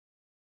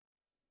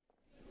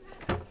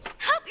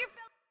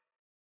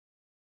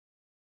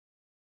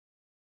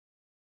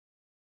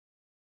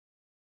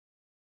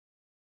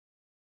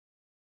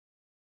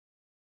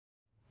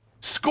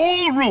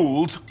School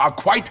rules are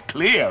quite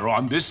clear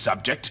on this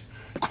subject.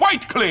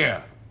 Quite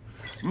clear.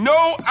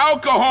 No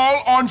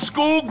alcohol on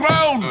school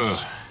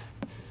grounds.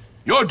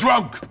 You're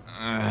drunk.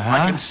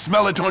 I can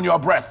smell it on your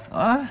breath.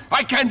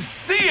 I can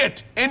see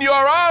it in your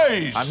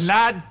eyes. I'm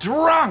not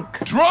drunk.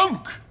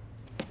 Drunk?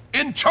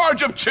 In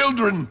charge of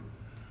children?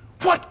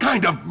 What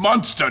kind of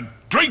monster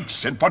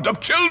drinks in front of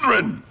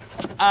children?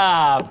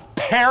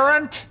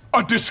 Parent?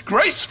 A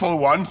disgraceful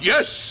one,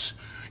 yes.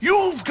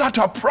 You've got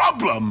a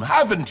problem,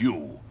 haven't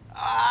you?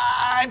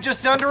 I'm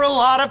just under a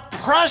lot of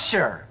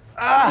pressure.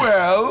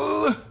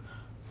 Well,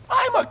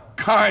 I'm a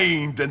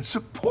kind and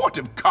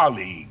supportive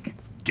colleague,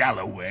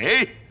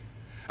 Galloway.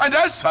 And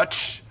as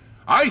such,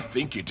 I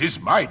think it is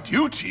my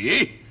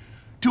duty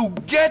to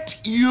get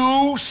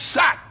you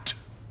sacked.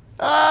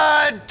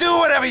 Do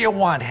whatever you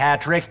want,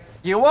 Hattrick.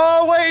 You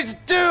always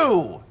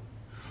do.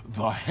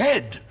 The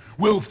head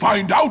will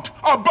find out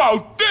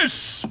about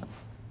this.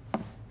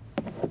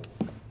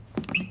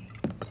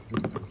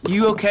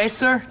 You okay,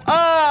 sir?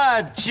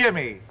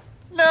 Jimmy.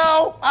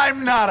 No,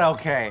 I'm not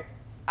okay.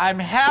 I'm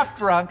half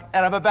drunk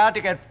and I'm about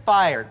to get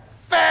fired.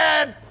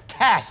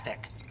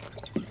 Fantastic.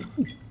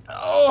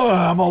 Oh,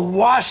 I'm a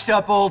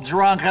washed-up old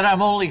drunk and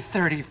I'm only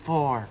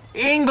 34.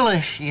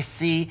 English, you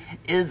see,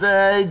 is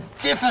a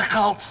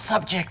difficult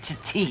subject to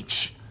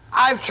teach.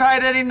 I've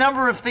tried any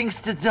number of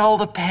things to dull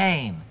the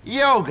pain.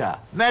 Yoga,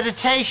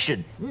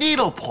 meditation,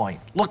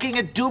 needlepoint, looking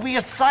at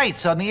dubious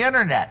sites on the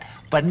internet.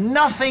 But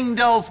nothing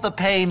dulls the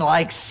pain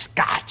like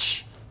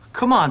scotch.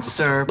 Come on,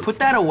 sir. Put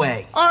that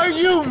away. Are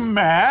you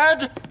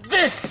mad?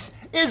 This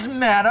is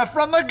manna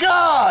from the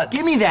gods!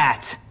 Give me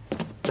that.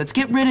 Let's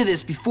get rid of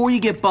this before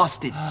you get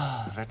busted.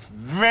 That's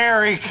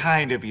very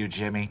kind of you,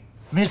 Jimmy.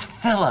 Miss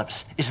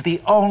Phillips is the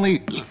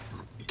only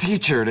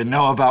teacher to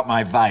know about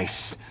my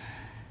vice.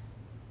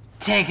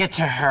 Take it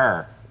to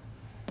her.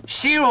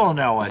 She will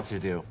know what to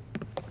do.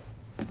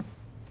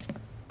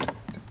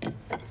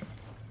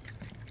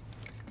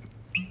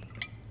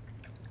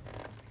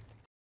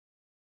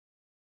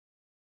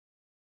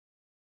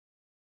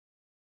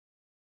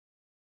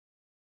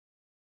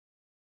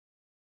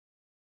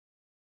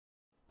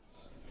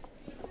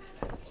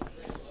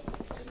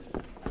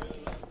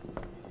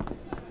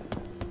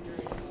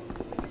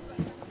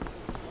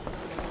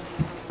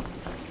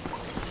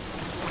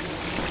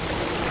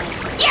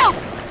 You!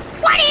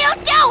 What are you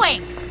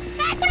doing?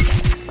 That's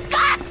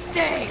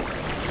disgusting!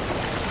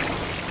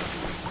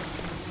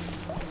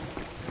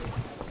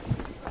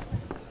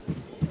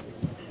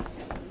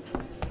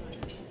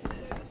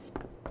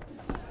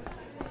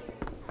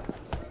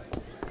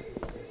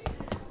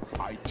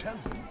 I tell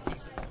you,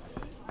 he's...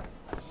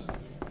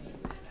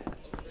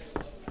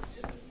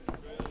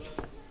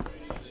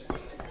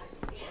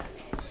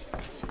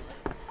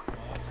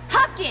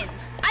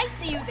 Hopkins! I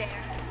see you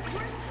there.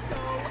 You're so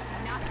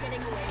not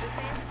getting away with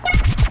this.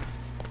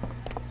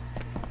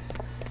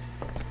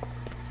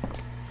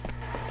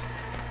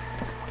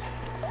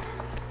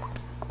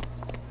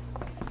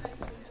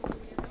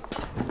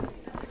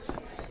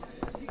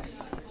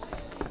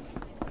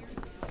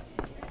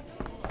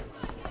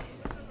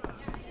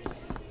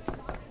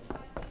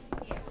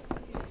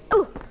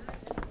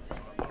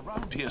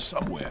 around here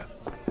somewhere.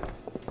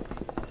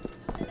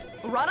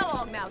 Run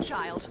along now,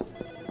 child.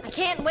 I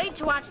can't wait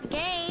to watch the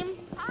game.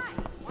 Hi,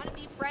 wanna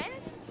be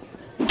friends?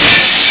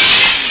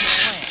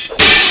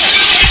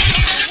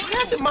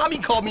 Hasn't Mommy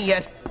called me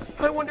yet?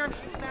 I wonder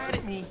if she's mad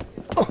at me.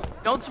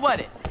 Don't sweat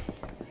it.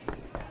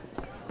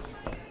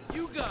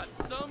 You got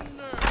some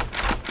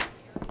nerve.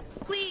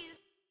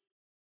 Please.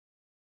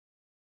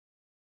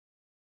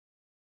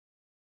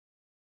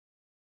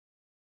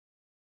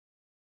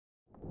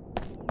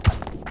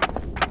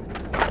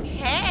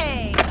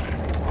 Hey!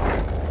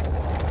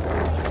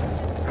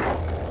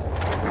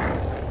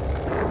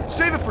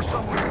 Save it for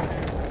someone.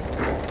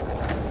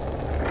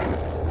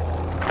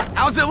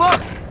 How's it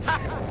look?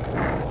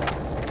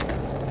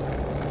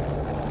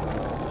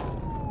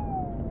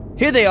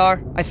 Here they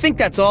are. I think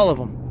that's all of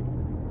them.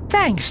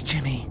 Thanks,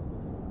 Jimmy.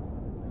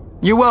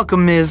 You're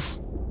welcome,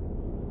 Ms.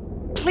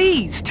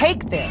 Please,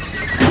 take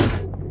this.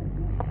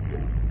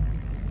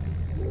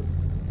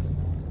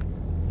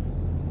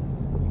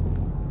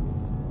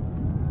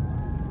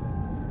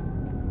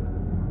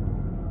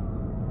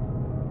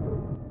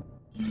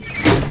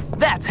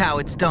 That's how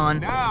it's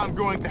done. Now I'm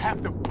going to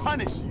have to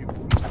punish you.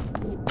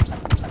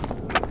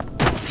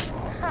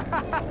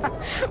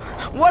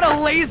 What a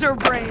laser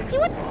brain.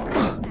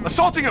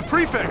 Assaulting a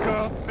prefect,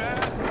 huh?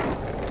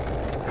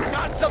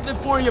 Got something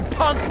for you,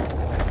 punk!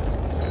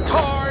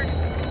 Tard!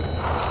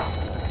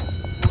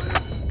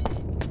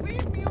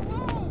 Leave me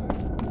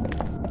alone.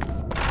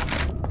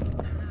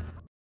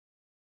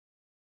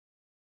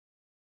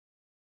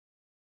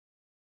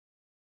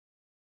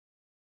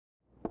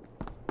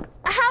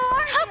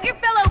 Help your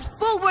fellow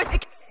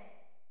bullworth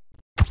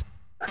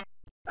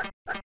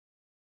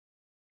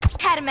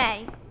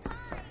Academy.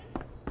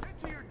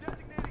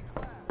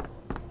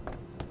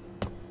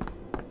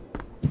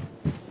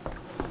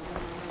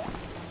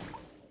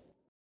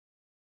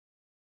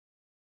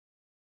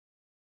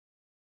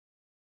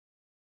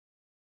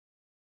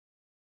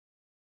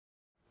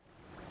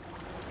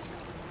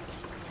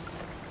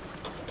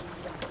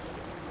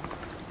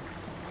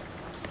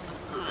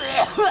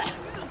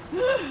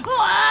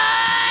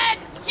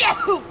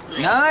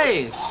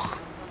 Nice.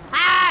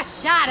 Ah,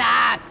 shut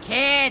up,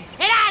 kid.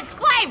 It adds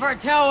flavor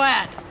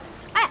to it.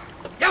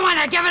 You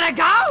wanna give it a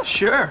go?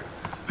 Sure.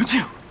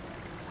 Achoo.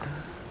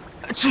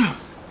 Achoo.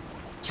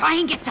 Try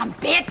and get some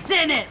bits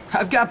in it.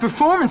 I've got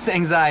performance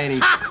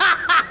anxiety.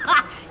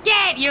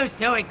 Get used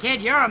to it,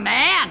 kid. You're a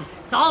man.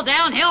 It's all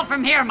downhill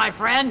from here, my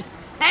friend.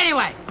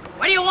 Anyway,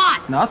 what do you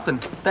want?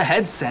 Nothing. The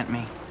head sent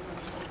me.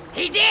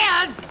 He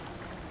did?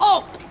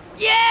 Oh,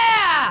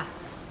 yeah!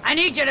 I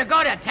need you to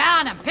go to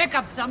town and pick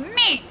up some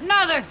meat and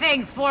other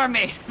things for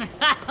me.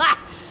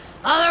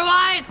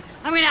 Otherwise,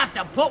 I'm gonna have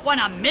to put one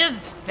of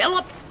Ms.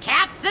 Phillips'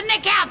 cats in the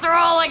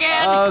casserole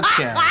again.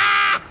 Okay.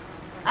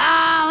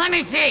 Let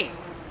me see.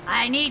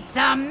 I need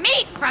some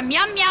meat from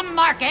Yum Yum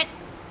Market.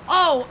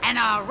 Oh, and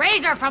a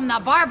razor from the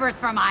barber's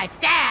for my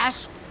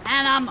stash.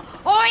 And,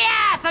 oh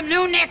yeah, some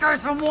new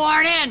knickers from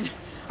Worn In.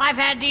 I've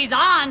had these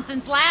on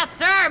since last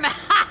term.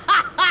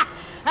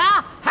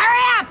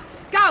 Hurry up!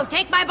 Go,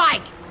 take my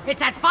bike. It's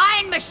that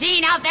fine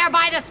machine out there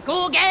by the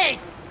school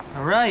gates.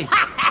 All right.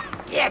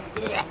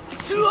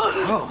 Gross.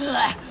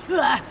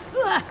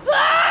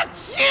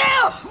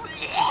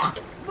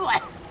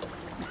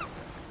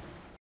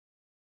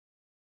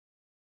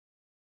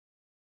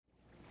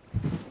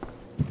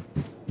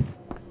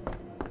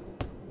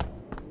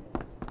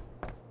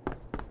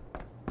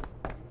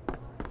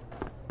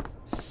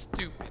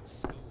 Stupid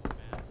schoolmaster.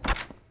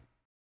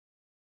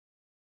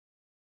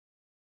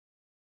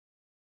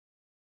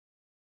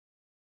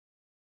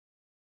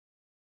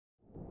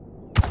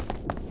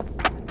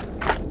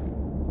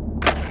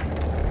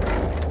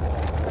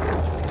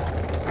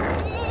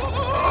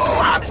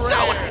 I'm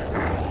showing it!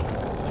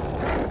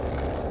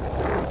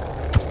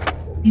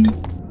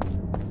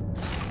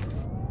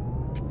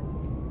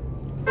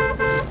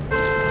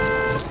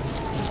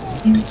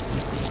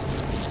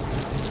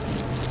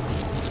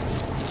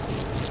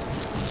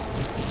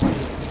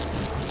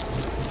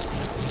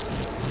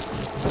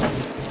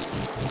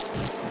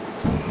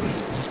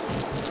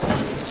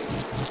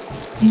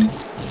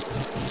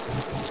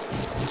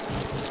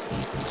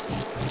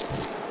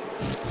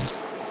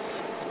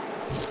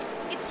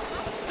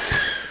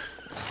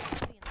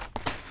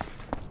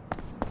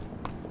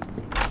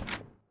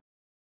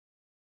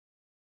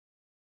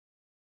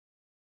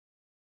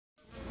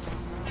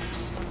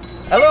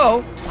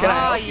 Hello? Can I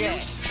Oh, help you? yeah.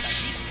 The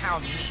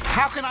discount meat.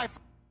 How can I...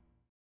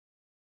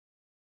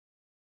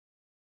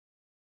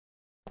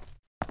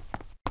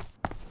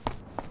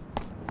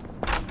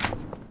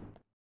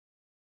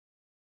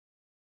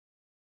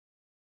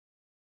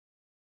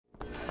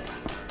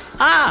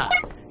 Ah!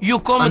 You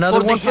come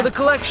Another for one for the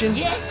collection.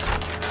 Yes!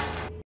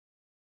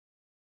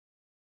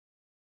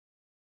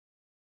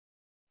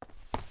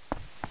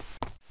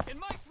 In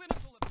my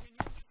clinical opinion,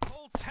 this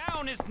whole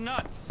town is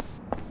nuts.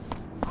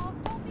 Oh,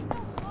 don't be so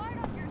hard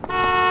on yourself.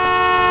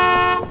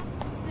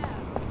 No,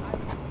 I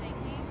was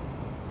thinking.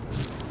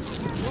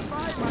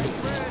 Goodbye, my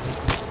friend.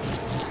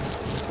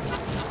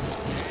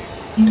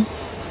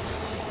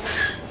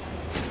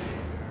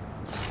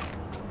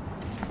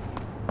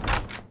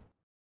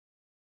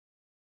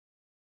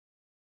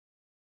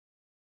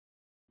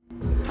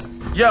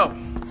 Yo!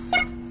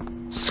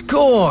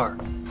 Score.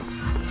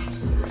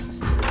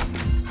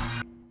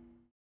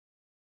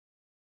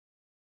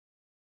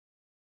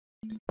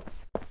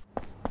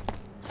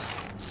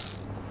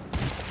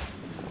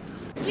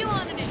 You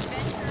on an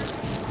adventure?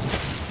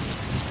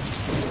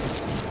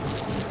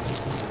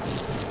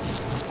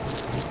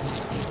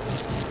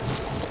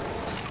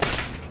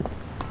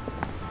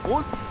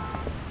 What?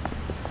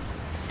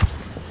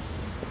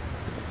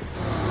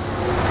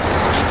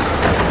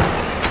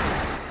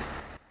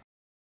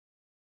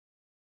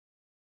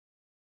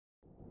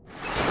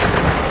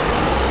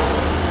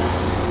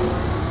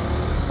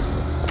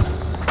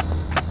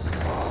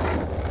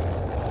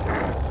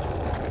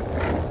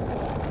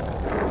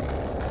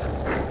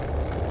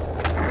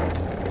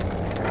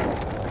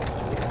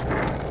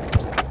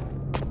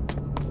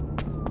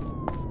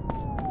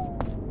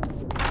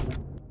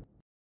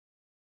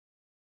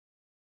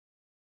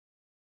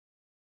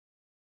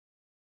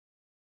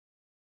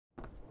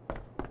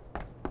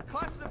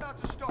 Class is about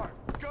to start.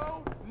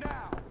 Go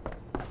now.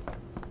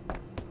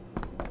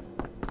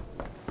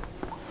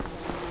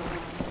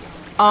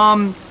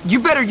 You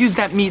better use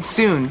that meat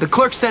soon. The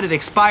clerk said it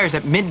expires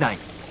at midnight.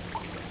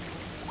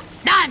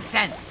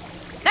 Nonsense!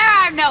 There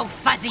are no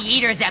fuzzy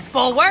eaters at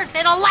Bullworth.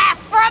 It'll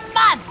last for a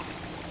month.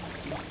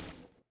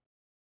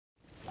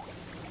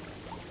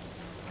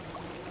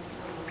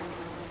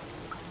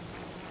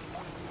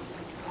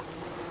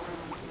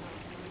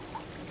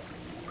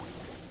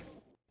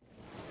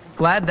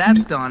 Glad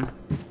that's done.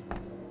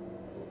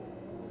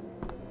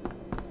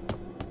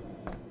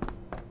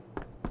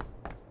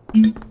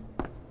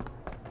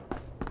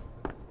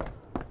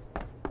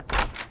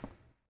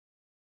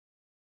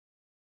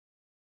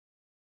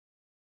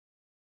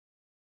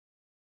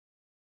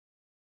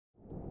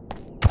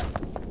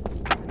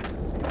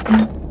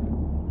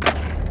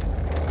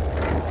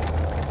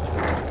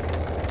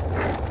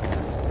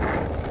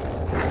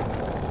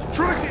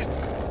 Truth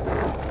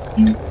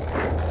is...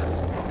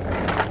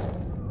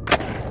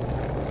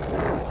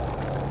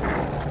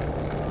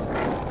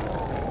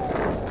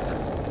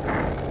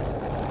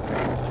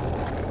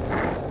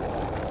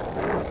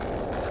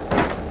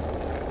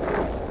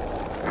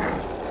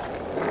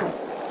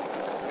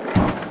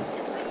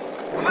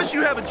 Unless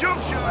you have a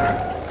jump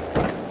shot.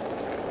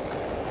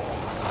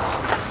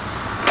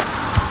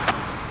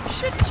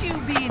 Shouldn't you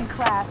be in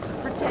class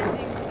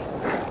pretending?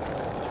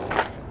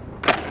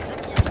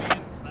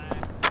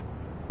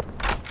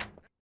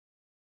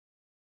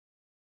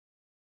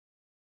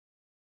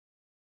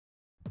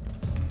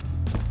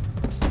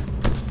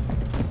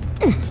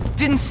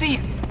 Didn't see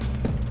it.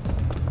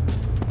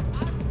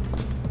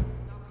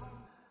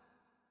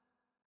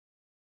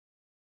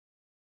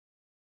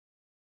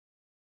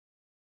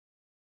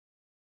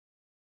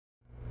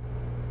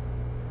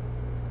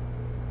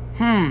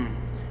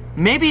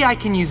 Maybe I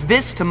can use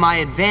this to my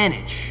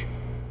advantage.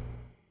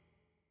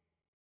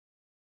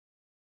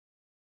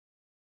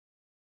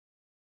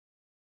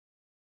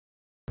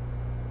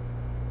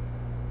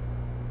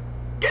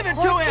 Give it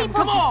to him!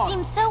 Come on!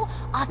 Seem so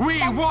We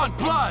want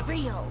blood!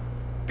 real.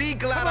 Be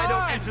glad I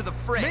don't enter the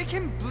fray. Make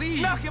him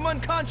bleed. Knock him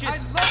unconscious. I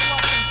love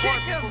watching poor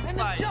people in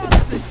the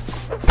Johnson.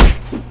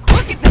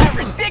 Look at that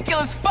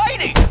ridiculous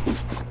fighting!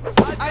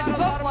 I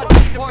love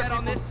watching poor people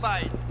on this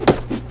fight.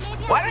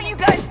 Why don't you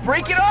guys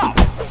break it up?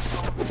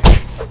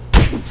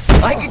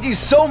 I could do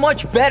so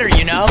much better,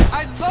 you know?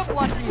 I love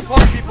watching poor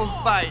people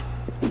fight.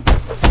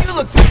 You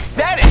look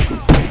pathetic!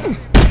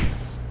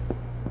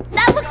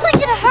 That looks like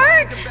it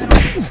hurt.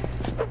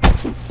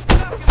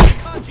 Knock him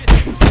unconscious.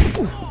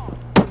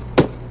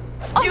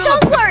 Oh, You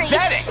don't look worry.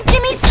 pathetic.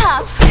 Jimmy's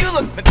tough. You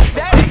look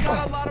pathetic!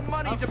 Got a lot of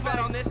money to bet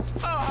on this.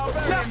 Oh, how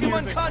very Knock him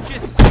amusing.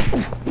 unconscious.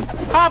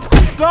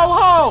 Hopkins, go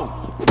home!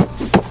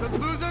 The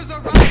losers are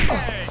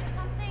right.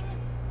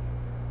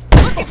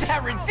 Look at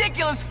that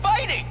ridiculous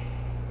fighting!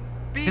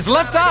 His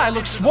left eye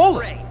looks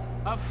swollen.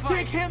 A fight.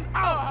 Take him Oh,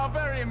 out. how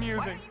very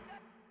amusing.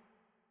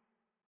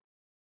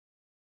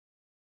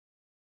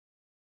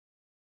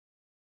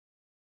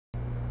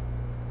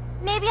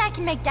 Maybe I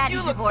can make Daddy You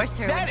look divorce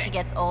her when pathetic. she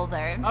gets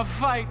older. A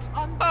fight.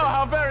 Oh,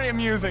 how very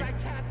amusing.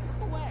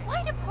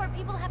 Why do poor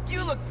people have to You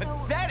be look so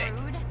pathetic.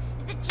 rude?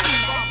 Is it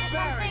genetic or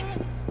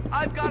something?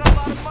 I've got a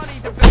lot of money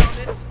to bet on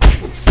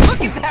this.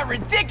 Look at that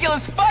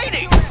ridiculous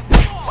fighting!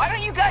 Why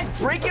don't you guys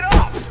break it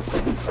up?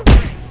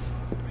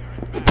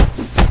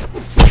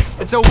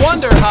 It's a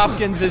wonder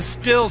Hopkins is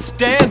still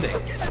standing.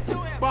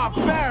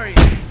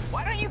 Barbarians!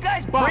 Why don't you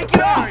guys break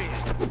it up?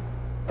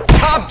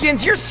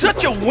 Hopkins, you're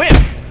such a wimp!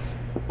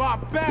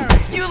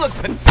 Barbarians! You look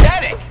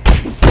pathetic!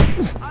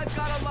 I've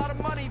got a lot of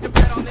money to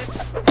bet on this.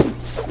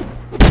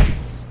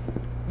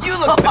 You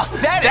look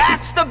pathetic!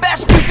 That's the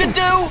best you can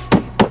do?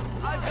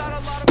 I've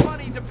got a lot of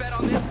money to bet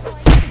on this.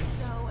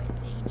 So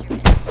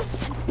dangerous.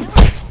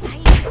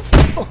 And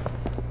so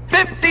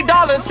exciting.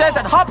 $50 says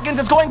that Hopkins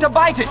is going to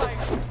bite it!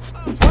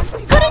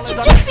 Couldn't you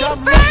just be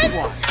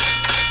friends?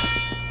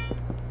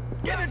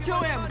 Give it to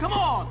him. Come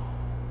on.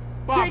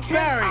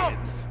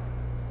 Barbarians!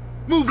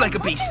 Move like a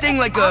bee, sting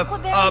like a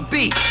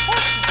bee.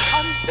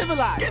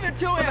 Uncivilized. Give it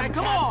to him.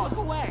 Come on. Look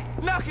away.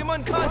 Knock him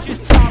unconscious.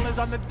 $50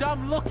 on the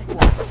dumb-looking one.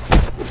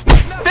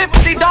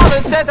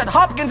 $50 says that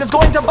Hopkins is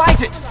going to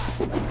bite it!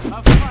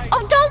 A fight.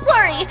 Oh, don't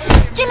worry.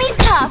 Jimmy's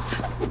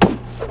tough.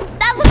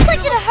 That looks like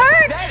it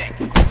hurt. Pathetic!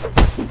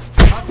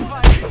 A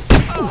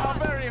fight. Oh, how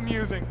very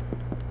amusing.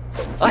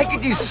 I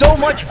could do so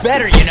much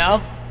better, you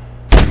know?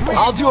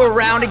 I'll do a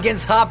round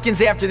against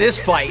Hopkins after this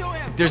fight,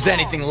 if there's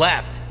anything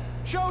left.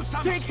 Show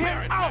some Take him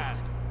spirit, out. man.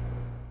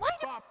 Why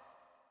do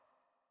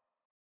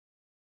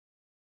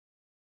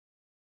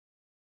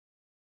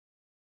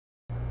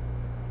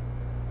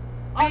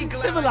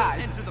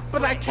Uncivilized.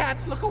 But I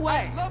can't look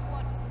away. Love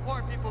watching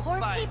poor people poor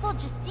fight. people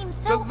just seem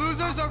The so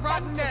losers are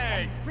rotten authentic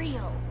egg. and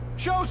real?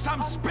 Show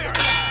some spirit,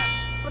 man.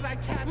 But I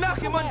can't Knock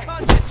look him away.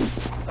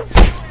 unconscious.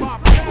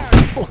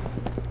 Barbarians!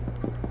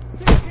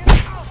 Take him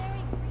out.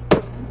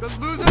 The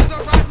losers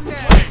are rotten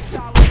egg. $50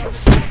 on the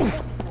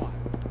dumb-looking one.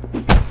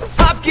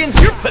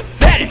 Hopkins, you're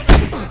pathetic!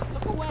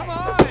 Look away. Come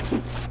on.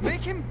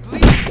 Make him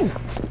bleed.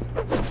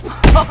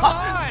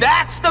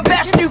 That's the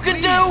best you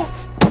can do?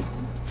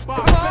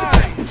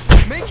 Barbarians!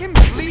 Make him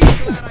bleed.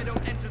 Glad I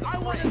don't enter the I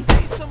want fray. to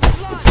see some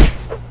blood.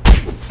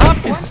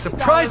 Hopkins is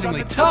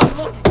surprisingly tough.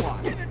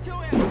 Give it to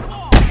him. Come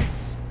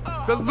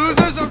on. The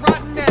losers are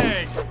rotten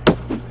egg.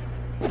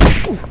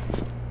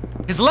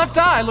 His left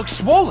eye looks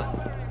swollen.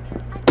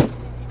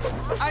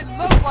 I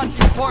love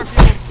watching poor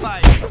people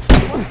fight.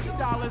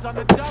 $20 on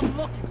the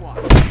dumb-looking one.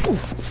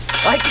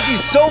 I could do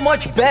so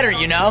much better,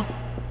 you know?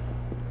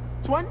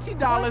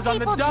 $20 on the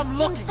People just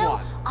dumb-looking seem so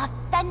one.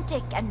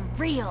 authentic and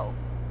real.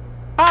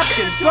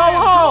 Hopkins, go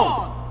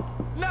home!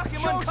 Knock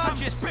him Show some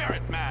unconscious.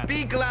 spirit, man.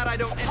 Be glad I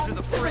don't enter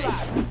the fray.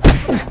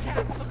 But I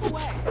can't look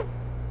away.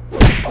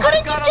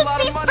 Couldn't you Got a just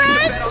lot be of money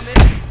to bet on friends?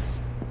 this.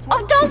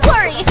 Oh, don't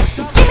worry.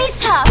 Jimmy's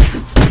tough.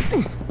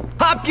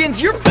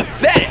 Hopkins, you're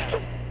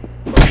pathetic!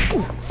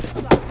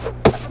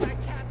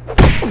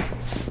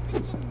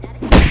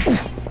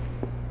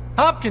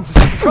 Hopkins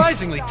is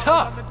surprisingly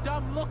tough.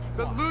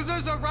 The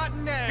losers are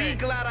rotten egg. Be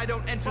glad I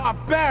don't enter the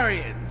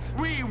Barbarians!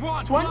 We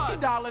want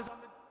 $20 on the...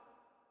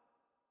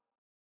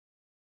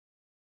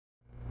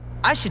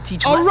 I should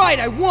teach you. All right,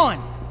 I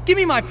won. Give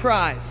me my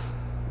prize.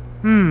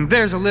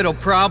 There's a little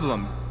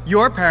problem.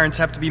 Your parents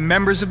have to be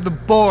members of the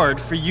board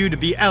for you to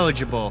be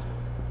eligible.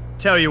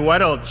 Tell you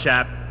what, old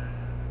chap.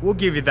 We'll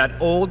give you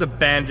that old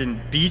abandoned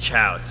beach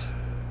house.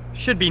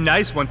 Should be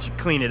nice once you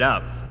clean it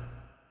up.